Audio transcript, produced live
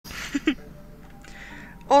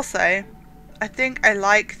Also, I think I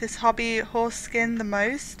like this hobby horse skin the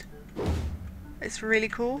most. It's really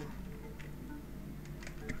cool.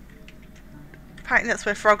 Apparently that's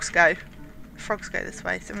where frogs go. Frogs go this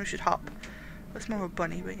way, so we should hop. Well, it's more of a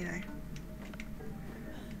bunny, but you know.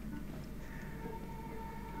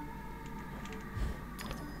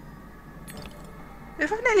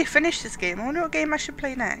 If I've nearly finished this game, I wonder what game I should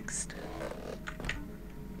play next.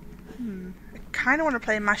 I kind of want to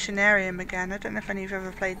play Machinarium again. I don't know if any of you have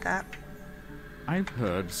ever played that. I've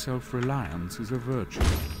heard self-reliance is a virtue.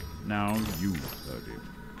 Now you've heard it.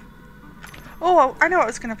 Oh, I know what I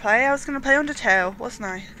was going to play. I was going to play Undertale, wasn't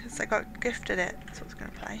I? Because I got gifted it. That's what I was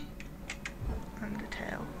going to play.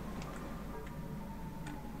 Undertale.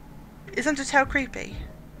 Is Undertale creepy?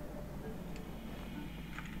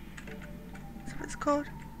 Is that what it's called?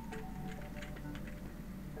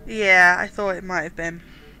 Yeah, I thought it might have been.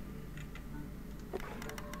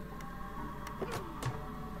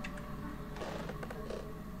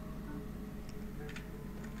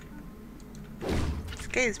 This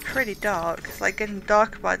game is pretty dark. It's like getting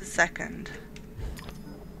darker by the second.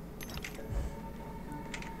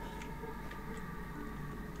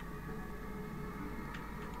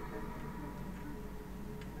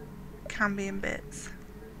 Can be in bits.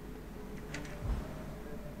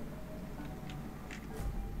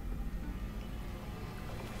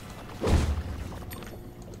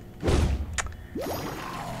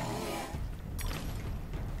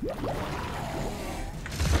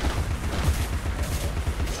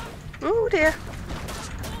 Oh dear.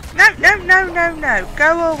 No, no, no, no, no.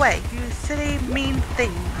 Go away, you silly mean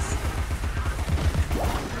things.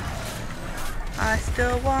 I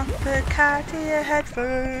still want the cat ear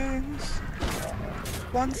headphones.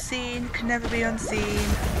 One seen can never be unseen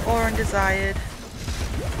or undesired.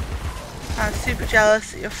 I'm super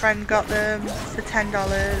jealous that your friend got them for $10.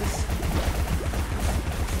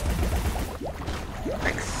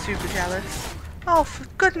 Like, super jealous. Oh, for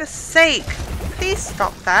goodness sake! Please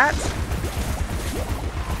stop that!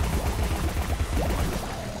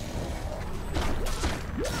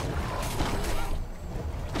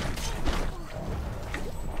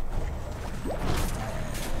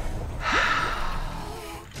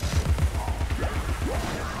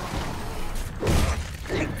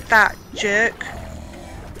 Take that, jerk.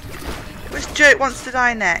 Which jerk wants to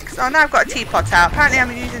die next? Oh, now I've got a teapot out. Apparently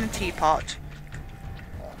I'm using a teapot.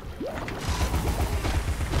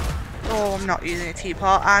 Oh, I'm not using a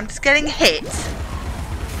teapot. I'm just getting hit.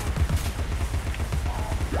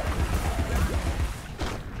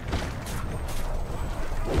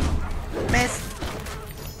 Missed.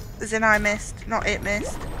 As in I missed, not it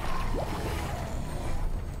missed.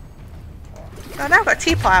 Oh, now I've got a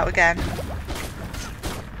teapot out again.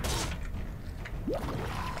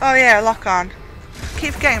 Oh yeah, lock on. I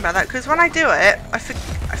keep forgetting about that because when I do it, I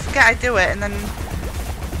forget I do it and then...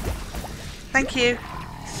 Thank you.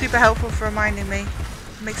 Super helpful for reminding me.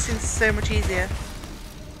 It makes things so much easier.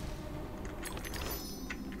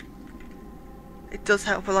 It does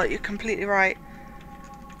help a lot, you're completely right.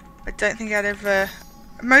 I don't think I'd ever...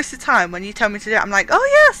 Most of the time when you tell me to do it, I'm like,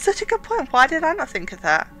 oh yeah, such a good point. Why did I not think of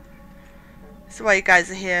that? That's why you guys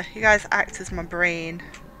are here. You guys act as my brain.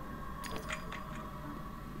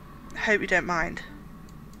 I hope you don't mind.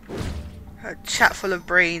 A chat full of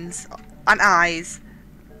brains and eyes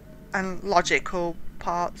and logical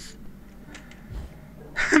parts.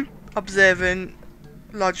 Observant,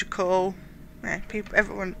 logical, yeah, people,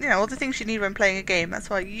 everyone, you know, all the things you need when playing a game. That's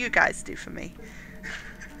what you guys do for me.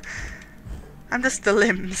 I'm just the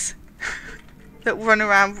limbs that run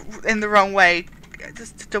around in the wrong way,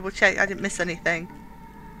 just to double check I didn't miss anything,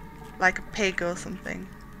 like a pig or something.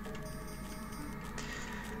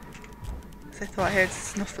 So I thought I heard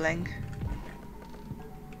snuffling.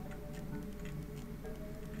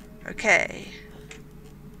 Okay.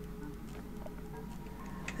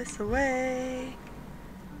 This away.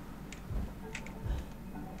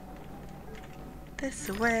 This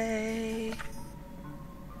away.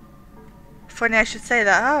 Funny I should say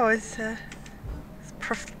that. Oh, it's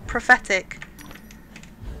prophetic.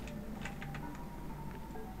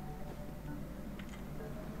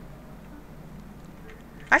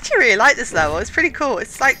 I actually really like this level. It's pretty cool.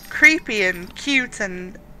 It's like creepy and cute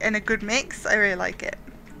and in a good mix. I really like it.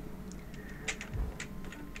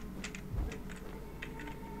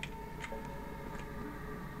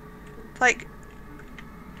 Like,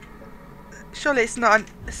 surely it's not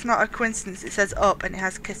a coincidence it says up and it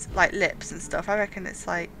has kiss like lips and stuff. I reckon it's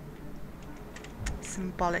like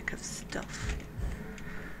symbolic of stuff.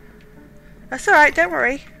 That's alright, don't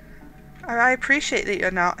worry. I appreciate that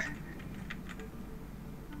you're not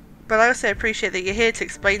But I also appreciate that you're here to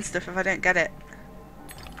explain stuff if I don't get it.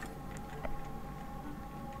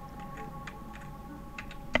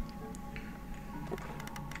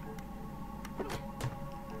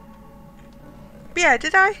 But yeah,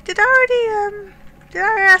 did I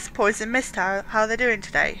ask Poison Mist how they're doing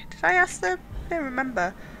today? Did I ask them? I don't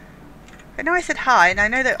remember. I know I said hi, and I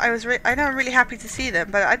know that I know I'm really happy to see them,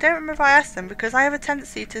 but I don't remember if I asked them, because I have a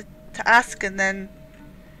tendency to ask and then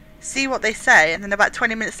see what they say, and then about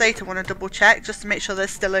 20 minutes later want to double check just to make sure they're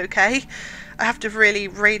still okay. I have to really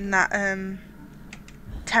rein that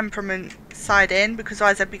temperament side in, because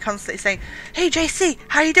otherwise I'd be constantly saying, "Hey JC,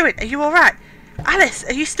 how you doing? Are you alright? Alice,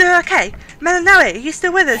 are you still okay? Melanoe, are you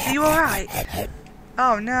still with us? Are you alright?"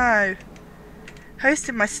 Oh no.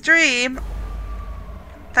 Hosting my stream.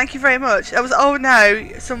 Thank you very much. That was, oh no.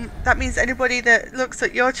 That means anybody that looks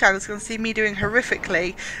at your channel is going to see me doing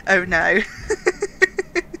horrifically. Oh no.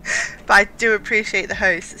 But I do appreciate the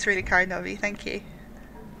host. It's really kind of you. Thank you.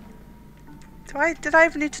 Did I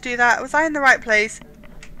even need to do that? Was I in the right place?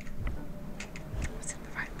 I was in the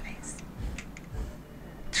right place.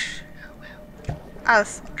 Oh well.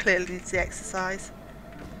 Alice clearly needs the exercise.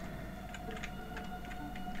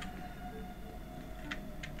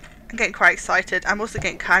 I'm getting quite excited. I'm also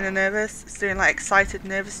getting kind of nervous. It's doing like excited,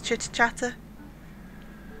 nervous chitter-chatter.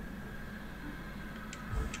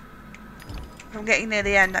 If I'm getting near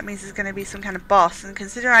the end, that means there's going to be some kind of boss. And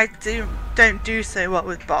considering I don't do so well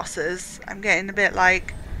with bosses, I'm getting a bit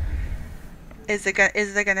like, is there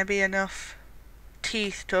going to be enough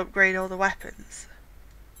teeth to upgrade all the weapons?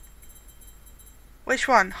 Which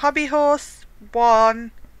one? Hobby Horse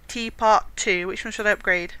 1, Teapot 2. Which one should I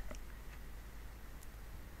upgrade?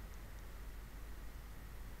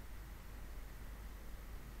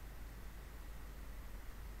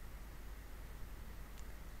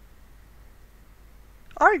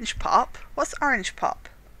 Orange Pop? What's Orange Pop?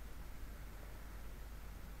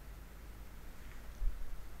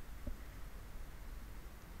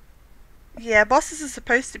 Yeah, bosses are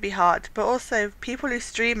supposed to be hard, but also people who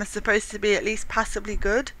stream are supposed to be at least passably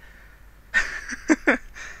good.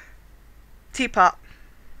 Teapot.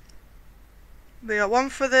 We got one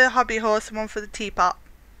for the Hobby Horse and one for the Teapot.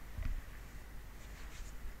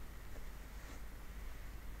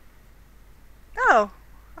 Oh,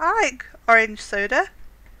 I like orange soda.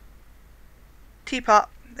 Teapot.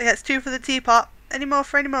 That's 2 for the Teapot. Any more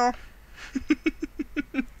for any more? I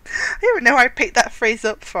don't even know where I picked that phrase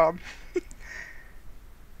up from. Did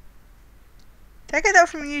I get that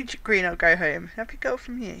from you, Green or Go Home? Did I pick it up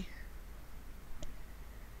from you?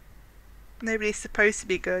 Nobody's supposed to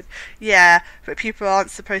be good. Yeah, but people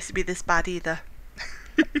aren't supposed to be this bad either.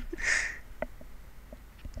 Yeah,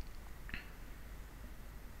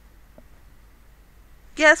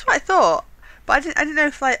 that's what I thought. But I didn't know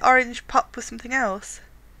if like Orange Pop was something else.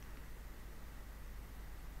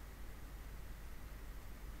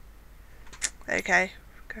 Okay.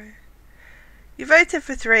 You voted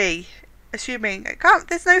for 3. Assuming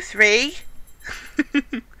there's no 3.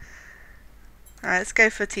 Alright, let's go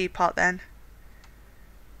for Teapot then.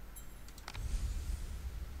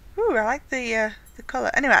 Ooh, I like the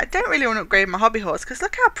colour. Anyway, I don't really want to upgrade my Hobby Horse because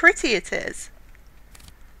look how pretty it is.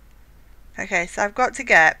 Okay, so I've got to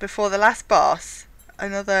get, before the last boss,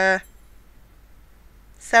 another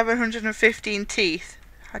 715 teeth.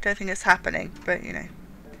 I don't think it's happening, but you know.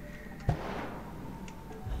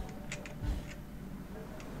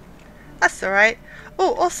 That's alright.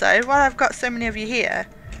 Oh, also, while I've got so many of you here,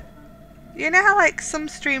 you know how like some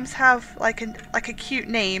streams have like a cute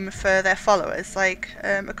name for their followers? Like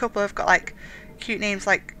a couple have got like cute names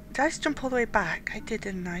like, did I just jump all the way back? I did,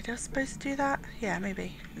 didn't I? Was I supposed to do that? Yeah,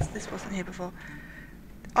 maybe. This wasn't here before.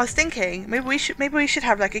 I was thinking maybe we should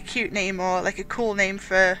have like a cute name or like a cool name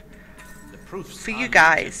for you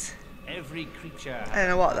guys. Every creature. I don't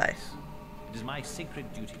know what though. It is my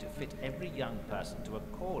sacred duty to fit every young person to a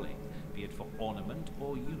calling, be it for ornament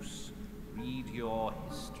or use. Read your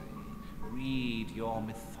history. Read your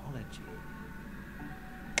mythology.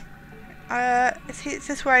 Is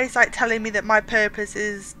this where he's like telling me that my purpose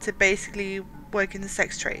is to basically work in the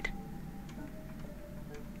sex trade?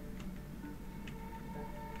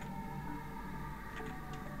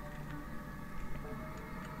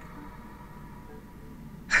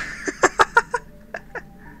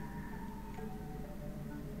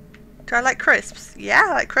 Do I like crisps? Yeah,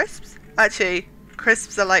 I like crisps. Actually,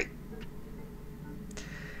 crisps are like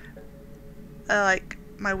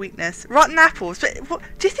my weakness. Rotten apples. But what,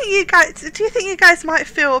 do you think you guys might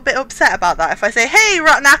feel a bit upset about that if I say, "Hey,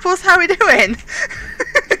 rotten apples, how we doing?"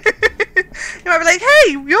 You might be like,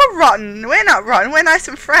 "Hey, you're rotten. We're not rotten. We're nice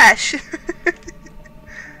and fresh."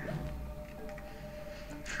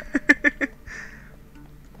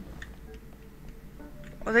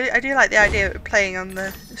 Although I do like the idea of playing on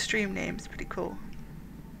the stream name, it's pretty cool.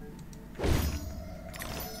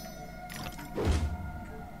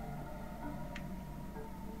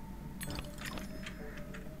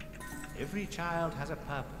 Every child has a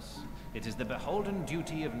purpose. It is the beholden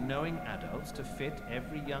duty of knowing adults to fit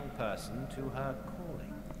every young person to her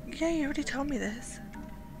calling. Yeah, you already told me this.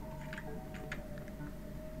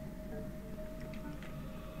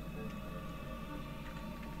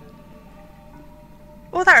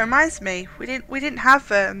 Oh, that reminds me. We didn't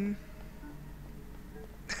have I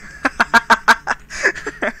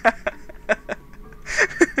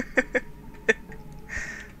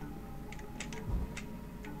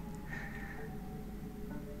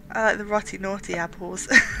like the rotty naughty apples.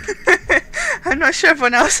 I'm not sure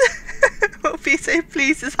everyone else will be so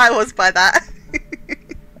pleased as I was by that.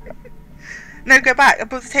 No, go back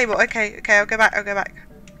above the table. Okay, I'll go back. I'll go back.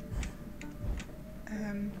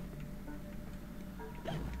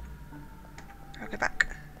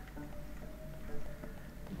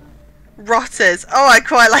 Rotters. Oh, I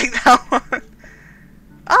quite like that one.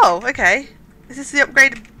 Oh, okay. Is this the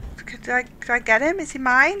upgrade? Do I get him? Is he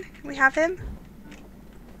mine? Can we have him?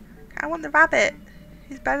 I want the rabbit.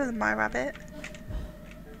 He's better than my rabbit.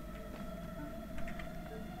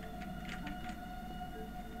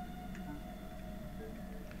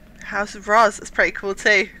 House of Roz. That's pretty cool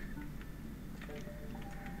too.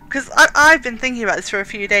 Because I've been thinking about this for a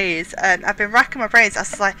few days, and I've been racking my brains. I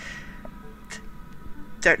was like,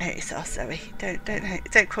 don't hurt yourself, Zoe.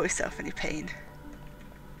 Don't cause yourself any pain.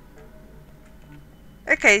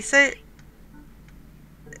 Okay, so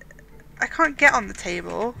I can't get on the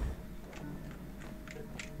table,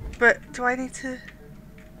 but do I need to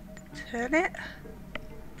turn it?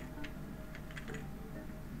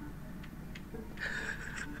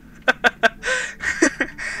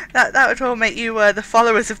 That would all make you the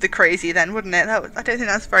followers of the crazy then, wouldn't it? I don't think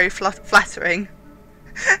that's very flattering.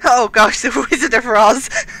 Oh gosh, the Wizard of Oz.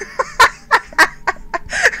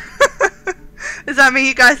 Does that mean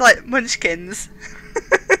you guys like munchkins?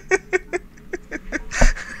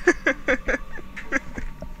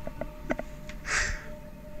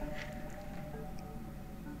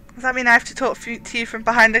 Does that mean I have to talk to you from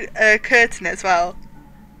behind a curtain as well?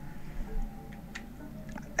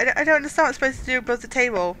 I don't understand what I'm supposed to do above the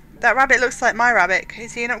table. That rabbit looks like my rabbit.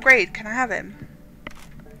 Is he an upgrade? Can I have him?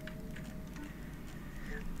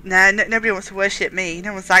 Nah, nobody wants to worship me.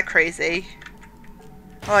 No one's that crazy.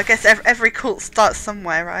 Well, I guess every cult starts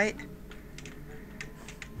somewhere, right?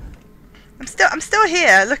 I'm still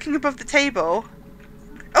here, looking above the table.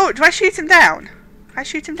 Oh, do I shoot him down? I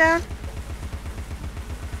shoot him down?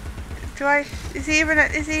 Do I? Is he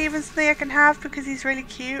even something I can have because he's really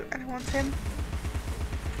cute and I want him?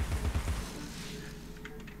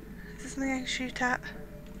 Is there something I can shoot at?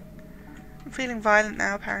 I'm feeling violent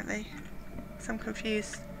now, apparently. So I'm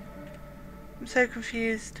confused. I'm so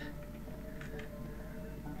confused.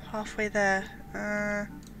 Halfway there.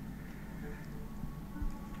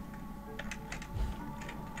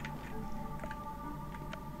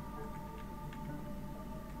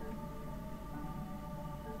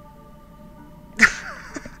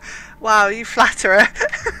 Wow, you flatterer.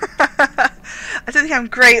 I don't think I'm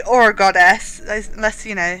great or a goddess, unless,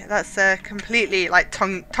 you know, that's completely like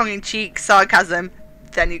tongue-in-cheek sarcasm.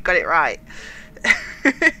 Then you got it right.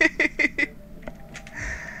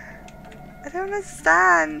 I don't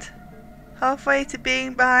understand. Halfway to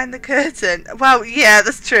being behind the curtain. Well, yeah,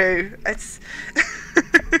 that's true. It's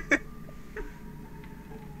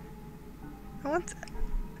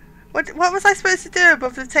What was I supposed to do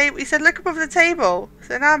above the table? You said look above the table.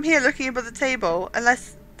 So now I'm here looking above the table,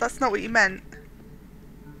 unless that's not what you meant.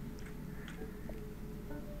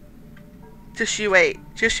 Just you wait.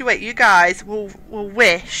 Just you wait. You guys will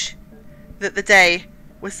wish that the day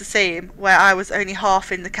was the same, where I was only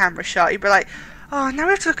half in the camera shot. You'd be like, oh, now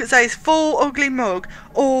we have to look at Zoe's full ugly mug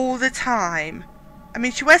all the time. I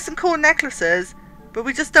mean, she wears some cool necklaces, but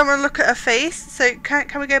we just don't want to look at her face. So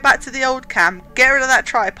can we go back to the old cam? Get rid of that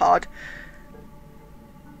tripod.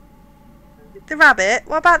 The rabbit?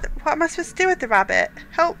 What am I supposed to do with the rabbit?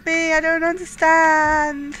 Help me, I don't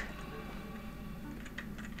understand.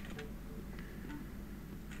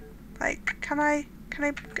 Like, can I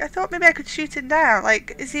thought maybe I could shoot him down.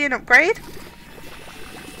 Like, is he an upgrade?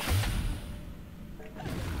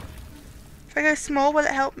 If I go small, will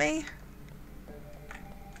it help me?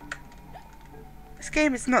 This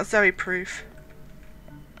game is not Zoe proof.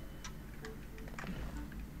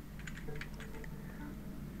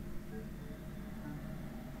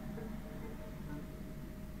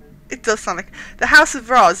 It does sound like... The House of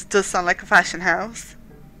Roz does sound like a fashion house.